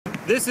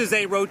This is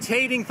a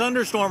rotating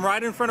thunderstorm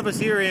right in front of us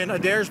here in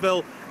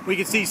Adairsville. We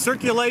can see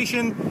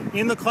circulation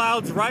in the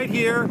clouds right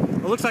here.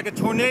 It looks like a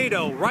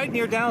tornado right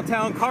near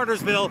downtown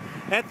Cartersville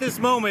at this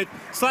moment,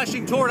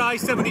 slashing toward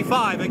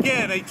I-75.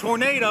 Again, a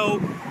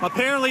tornado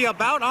apparently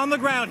about on the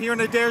ground here in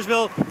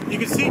Adairsville. You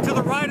can see to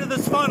the right of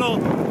this funnel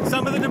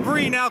some of the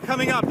debris now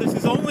coming up. This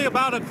is only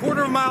about a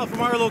quarter of a mile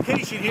from our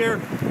location here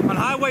on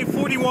Highway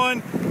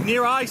 41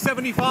 near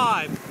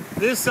I-75.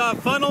 This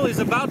funnel is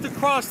about to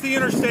cross the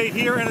interstate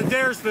here in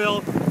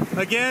Adairsville.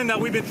 Again,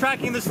 we've been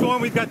tracking the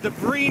storm. We've got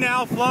debris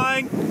now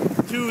flying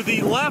to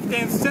the left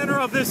and center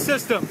of this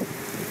system.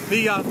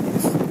 The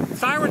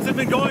sirens have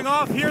been going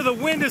off here. The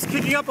wind is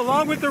kicking up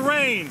along with the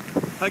rain.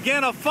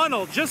 Again, a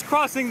funnel just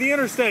crossing the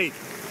interstate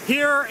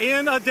here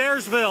in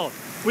Adairsville.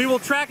 We will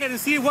track it and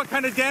see what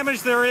kind of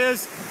damage there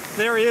is.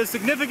 There is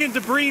significant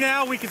debris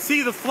now. We can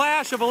see the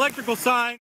flash of electrical signs.